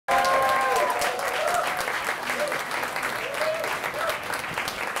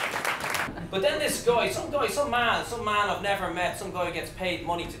But then this guy, some man I've never met, some guy who gets paid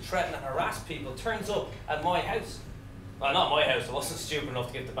money to threaten and harass people, turns up at my house. Well, not my house, I wasn't stupid enough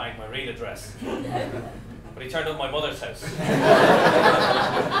to give the bank my real address. But he turned up at my mother's house. And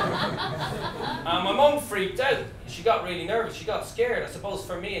my mum freaked out. She got really nervous, she got scared, I suppose,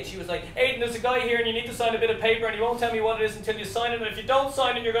 for me, and she was like, Aidan, there's a guy here and you need to sign a bit of paper and he won't tell me what it is until you sign it, and if you don't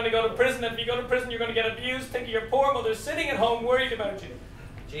sign it, you're going to go to prison, and if you go to prison, you're going to get abused. Think of your poor mother sitting at home worried about you.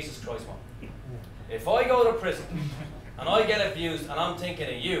 Jesus Christ, Mum. If I go to prison and I get abused and I'm thinking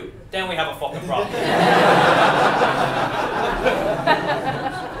of you, then we have a fucking problem.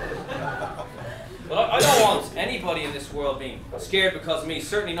 But I don't want anybody in this world being scared because of me,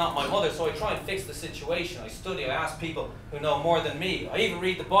 certainly not my mother, so I try and fix the situation. I study, I ask people who know more than me. I even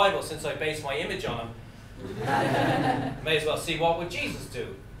read the Bible since I base my image on him. May as well see what would Jesus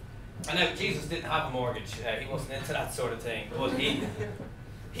do. And now, Jesus didn't have a mortgage, he wasn't into that sort of thing, but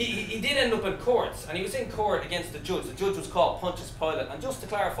he did end up in courts, and he was in court against the judge. The judge was called Pontius Pilate, and just to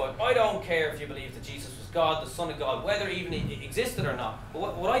clarify, I don't care if you believe that Jesus was God, the Son of God, whether even he existed or not.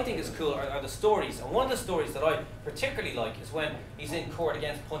 But what I think is cool are the stories, and one of the stories that I particularly like is when he's in court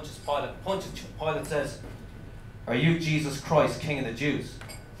against Pontius Pilate. Pontius Pilate says, "Are you Jesus Christ, King of the Jews?"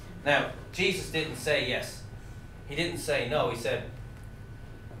 Now, Jesus didn't say yes. He didn't say no, he said,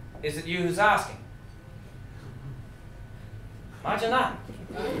 "Is it you who's asking?" Imagine that.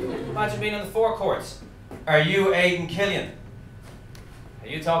 Imagine being in the forecourts. "Are you Aidan Killian?" Are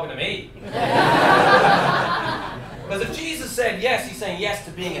you talking to me? Because if Jesus said yes, he's saying yes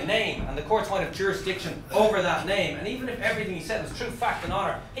to being a name, and the courts might have jurisdiction over that name, and even if everything he said was true, fact and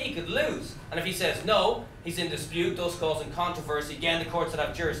honour, he could lose. And if he says no, he's in dispute, thus causing controversy, again the courts would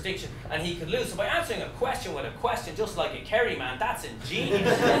have jurisdiction, and he could lose. So by answering a question with a question, just like a Kerry man, that's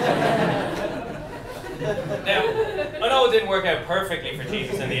ingenious. Now, I know it didn't work out perfectly for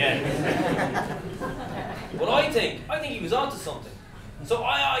Jesus in the end. But I think he was onto something. So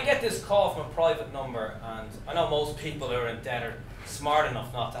I get this call from a private number, and I know most people who are in debt are smart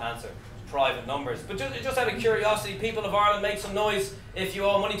enough not to answer private numbers. But just out of curiosity, people of Ireland, make some noise if you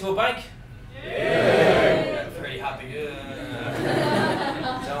owe money to a bank. Yeah. Very happy.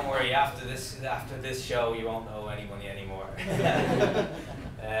 Don't worry, after this show you won't owe any money anymore.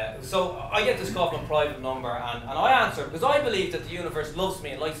 So I get this call from a private number, and I answer because I believe that the universe loves me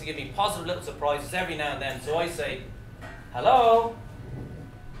and likes to give me positive little surprises every now and then. So I say, "Hello?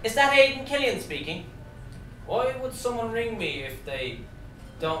 Is that Aidan Killian speaking? Why would someone ring me if they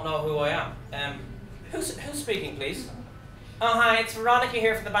don't know who I am? Who's speaking, please?" "Oh, hi, it's Veronica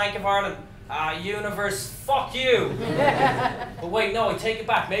here from the Bank of Ireland." "Universe, fuck you." But wait, no, I take it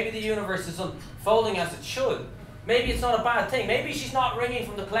back. Maybe the universe is unfolding as it should. Maybe it's not a bad thing. Maybe she's not ringing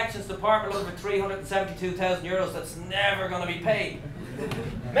from the collections department looking for 372,000 euros that's never going to be paid.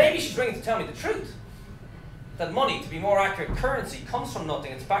 Maybe she's ringing to tell me the truth. That money, to be more accurate, currency, comes from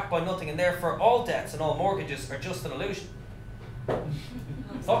nothing, it's backed by nothing, and therefore all debts and all mortgages are just an illusion.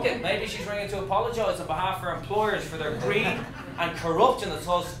 Fuck it, maybe she's ringing to apologise on behalf of her employers for their greed and corruption that's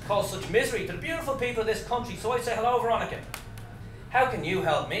caused such misery to the beautiful people of this country. So I say, "Hello, Veronica. How can you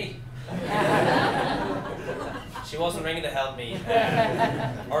help me?" She wasn't ringing to help me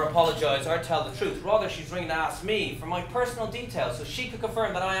or apologise or tell the truth. Rather, she's ringing to ask me for my personal details so she could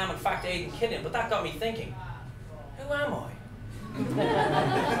confirm that I am in fact Aidan Killian. But that got me thinking, who am I?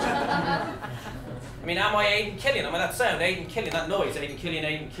 I mean, am I Aidan Killian? Am I that sound? Aidan Killian, that noise. Aidan Killian,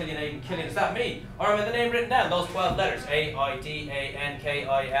 Aidan Killian, Aidan Killian. Is that me? Or am I the name written down? Those 12 letters.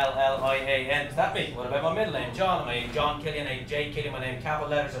 A-I-D-A-N-K-I-L-L-I-A-N. Is that me? What about my middle name? John. Am I John Killian, Aidan J. Killian? My name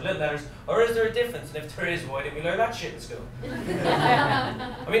capital letters or little letters? Or is there a difference? And if there is, why didn't we learn that shit in school? I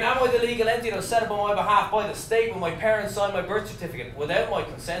mean, am I the legal entity that was set up on my behalf by the state when my parents signed my birth certificate without my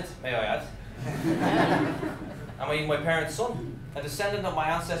consent, may I add? Am I even my parents' son? A descendant of my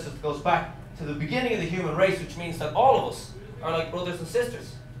ancestors that goes back to the beginning of the human race, which means that all of us are like brothers and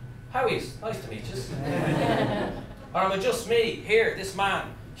sisters. How is? Nice to meet you. Or am I just me, here, this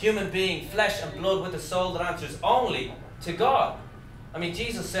man, human being, flesh and blood with a soul that answers only to God? I mean,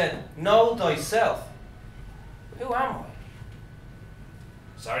 Jesus said, "Know thyself." Who am I?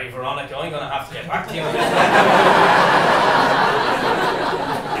 Sorry, Veronica, I'm going to have to get back to you on this.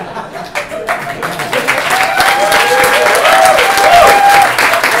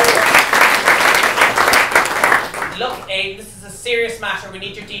 Look, Aidan, this is a serious matter. We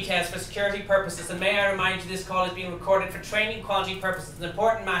need your details for security purposes, and may I remind you this call is being recorded for training quality purposes. It's an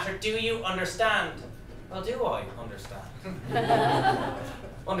important matter. Do you understand? Well, do I understand?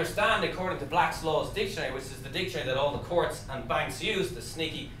 understand, according to Black's Law's dictionary, which is the dictionary that all the courts and banks use, the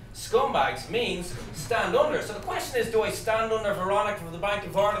sneaky scumbags, means stand under. So the question is, do I stand under Veronica from the Bank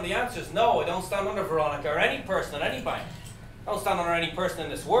of Ireland? The answer is no, I don't stand under Veronica or any person at any bank. I don't stand under any person in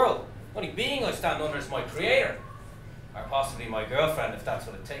this world. The only being I stand under is my creator. Or possibly my girlfriend, if that's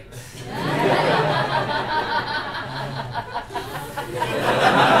what it takes.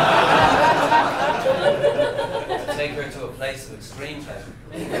 To take her to a place of extreme pleasure.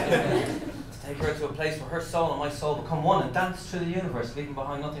 To take her to a place where her soul and my soul become one and dance through the universe, leaving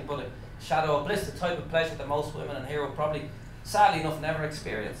behind nothing but a shadow of bliss, the type of pleasure that most women in here will probably, sadly enough, never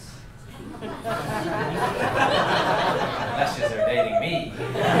experience. Unless they're dating me.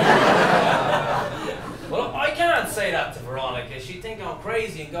 Well, I can't say that to Veronica. She'd think I'm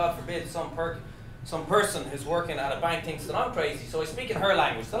crazy, and God forbid some person who's working at a bank thinks that I'm crazy. So I speak in her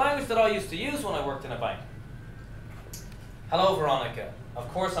language, the language that I used to use when I worked in a bank. Hello, Veronica. Of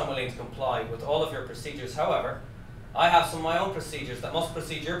course I'm willing to comply with all of your procedures. However, I have some of my own procedures that must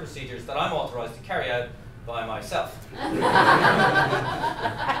precede your procedures that I'm authorized to carry out by myself.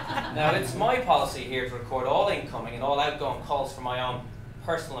 Now, it's my policy here to record all incoming and all outgoing calls for my own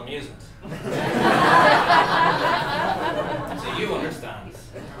personal amusement. So you understand.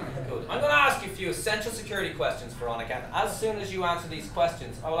 Good. I'm going to ask you a few essential security questions, Veronica, and as soon as you answer these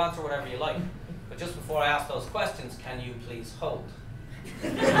questions, I will answer whatever you like. But just before I ask those questions, can you please hold?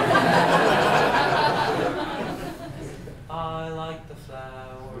 I like the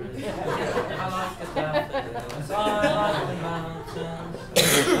flowers, I like the daffodils, I like the mountains,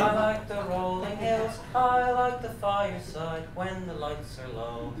 I like the rolling hills, I like the fireside when the lights are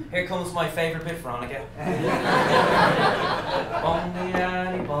low. Here comes my favourite bit, Veronica.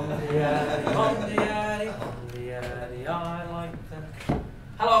 Bum-de-addy, bum-de-addy, bum-de-addy, bum-de-addy, I like the...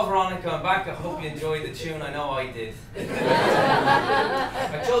 Hello, Veronica, I'm back. I hope you enjoyed the tune. I know I did.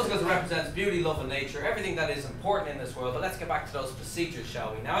 I chose because it represents beauty, love and nature, everything that is important in this world. But let's get back to those procedures,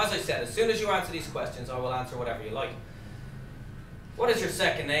 shall we? Now, as I said, as soon as you answer these questions, I will answer whatever you like. What is your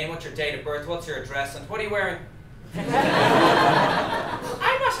second name? What's your date of birth? What's your address? And what are you wearing? I'm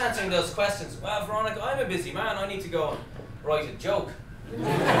not answering those questions. Well, Veronica, I'm a busy man. I need to go and write a joke.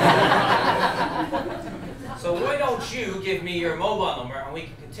 So why don't you give me your mobile number and we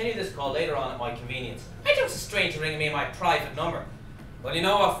can continue this call later on at my convenience. I don't want a stranger ringing me my private number. Well, you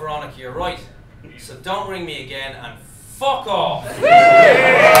know what, Veronica, you're right. So don't ring me again and fuck off.